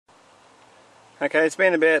Okay, it's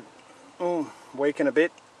been about a week and a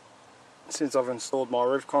bit since I've installed my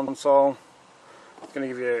roof console. I'm going to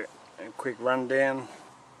give you a quick rundown.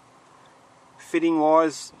 Fitting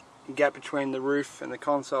wise, the gap between the roof and the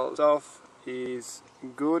console itself is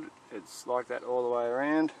good. It's like that all the way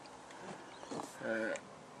around. A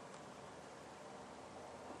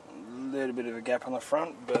little bit of a gap on the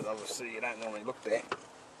front, but obviously you don't normally look there.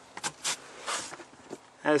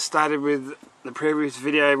 As stated with the previous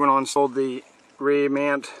video, when I installed the rear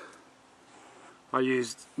mount, I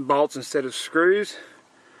used bolts instead of screws.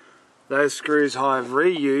 Those screws I've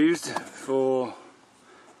reused for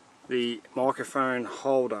the microphone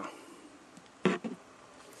holder.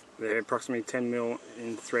 They're approximately 10mm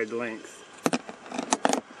in thread length.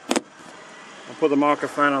 I put the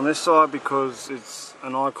microphone on this side because it's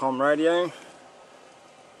an ICOM radio,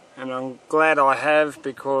 and I'm glad I have,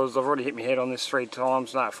 because I've already hit my head on this 4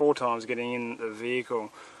 times getting in the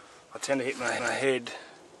vehicle. I tend to hit my head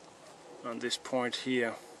on this point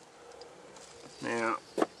here. Now,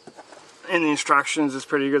 in the instructions it's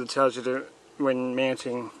pretty good. It tells you to, when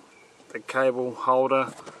mounting the cable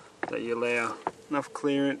holder, that you allow enough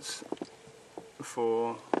clearance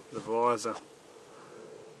for the visor.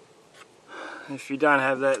 If you don't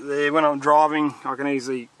have that there, when I'm driving I can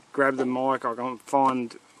easily grab the mic, I can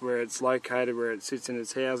find where it's located, where it sits in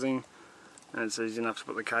its housing, and it's easy enough to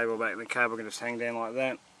put the cable back. The cable can just hang down like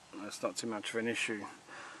that. It's not too much of an issue.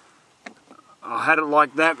 I had it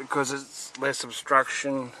like that because it's less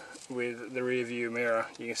obstruction with the rear view mirror.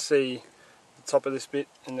 You can see the top of this bit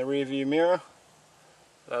in the rear view mirror.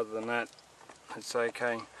 Other than that, it's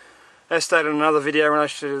okay. As stated in another video in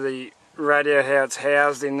relation to the radio, how it's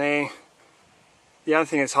housed in there, the only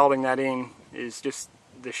thing that's holding that in is just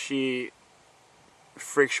the sheer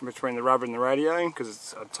friction between the rubber and the radio, because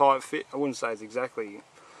it's a tight fit. I wouldn't say it's exactly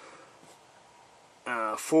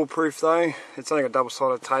foolproof though. It's only got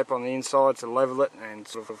double-sided tape on the inside to level it and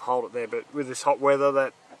sort of hold it there, but with this hot weather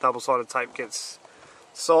that double-sided tape gets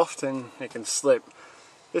soft and it can slip.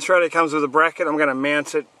 This radio comes with a bracket. I'm going to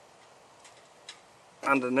mount it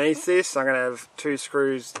underneath this. I'm going to have 2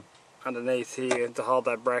 screws underneath here to hold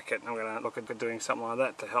that bracket. I'm going to look at doing something like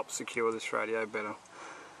that to help secure this radio better.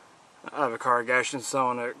 Over corrugation and so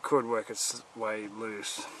on, it could work its way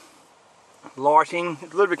loose. Lighting,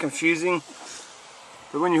 it's a little bit confusing,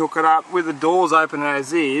 but when you hook it up with the doors open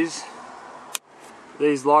as is,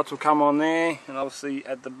 these lights will come on there, and obviously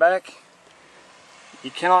at the back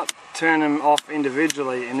you cannot turn them off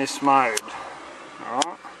individually in this mode.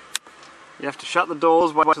 Alright, you have to shut the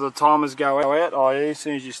doors, wait till the timers go out, i.e. as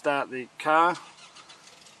soon as you start the car,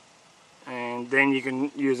 and then you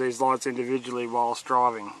can use these lights individually whilst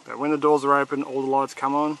driving. But when the doors are open, all the lights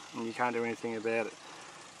come on and you can't do anything about it,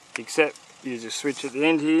 except use a switch at the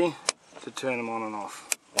end here to turn them on and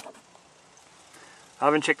off. I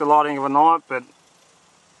haven't checked the lighting overnight, but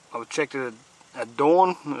I've checked it at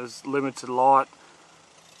dawn. There's limited light.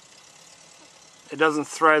 It doesn't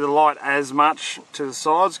throw the light as much to the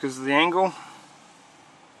sides because of the angle,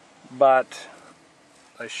 but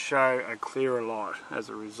they show a clearer light as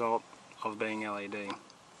a result of being LED.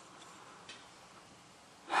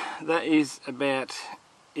 That is about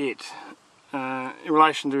it. In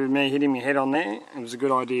relation to me hitting my head on there, it was a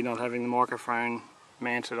good idea not having the microphone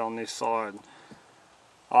mounted on this side.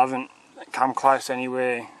 I haven't come close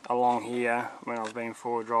anywhere along here when I've been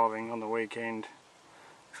forward driving on the weekend.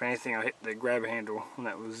 If anything, I hit the grab handle and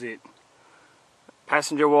that was it.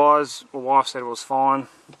 Passenger wise, my wife said it was fine.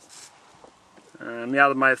 The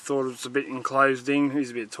other mate thought it was a bit enclosed in.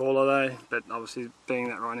 He's a bit taller though, but obviously being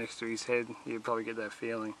that right next to his head, you'd probably get that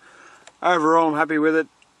feeling. Overall, I'm happy with it.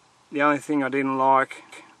 The only thing I didn't like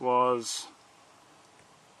was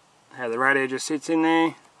how the radio just sits in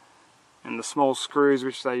there, and the small screws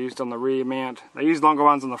which they used on the rear mount. They used longer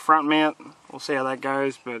ones on the front mount. We'll see how that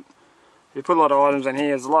goes, but if you put a lot of items in here,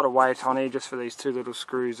 there's a lot of weight on here just for these 2 little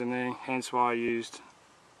screws in there, hence why I used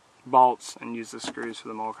bolts and used the screws for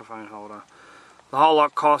the microphone holder. The whole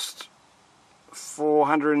lot cost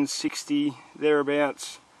 $460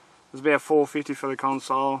 thereabouts. It was about $450 for the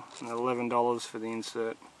console and $11 for the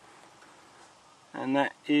insert. And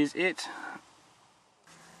that is it.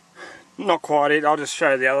 Not quite it, I'll just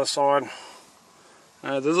show you the other side.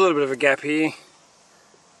 There's a little bit of a gap here.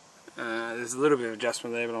 There's a little bit of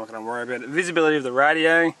adjustment there, but I'm not going to worry about it. Visibility of the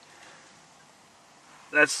radio,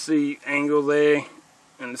 that's the angle there,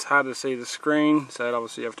 and it's hard to see the screen, so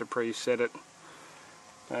obviously you have to preset it.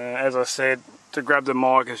 As I said, to grab the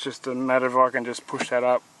mic, it's just a matter of I can just push that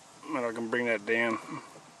up and I can bring that down.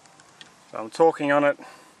 So I'm talking on it.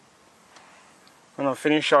 When I'm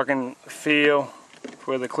finished, I can feel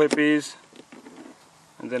where the clip is,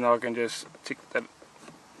 and then I can just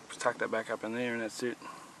tuck that back up in there, and that's it.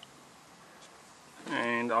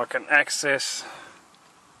 And I can access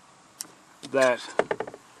that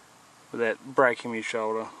without breaking my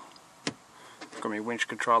shoulder. Got my winch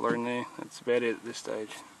controller in there. That's about it at this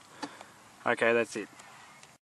stage. Okay, that's it.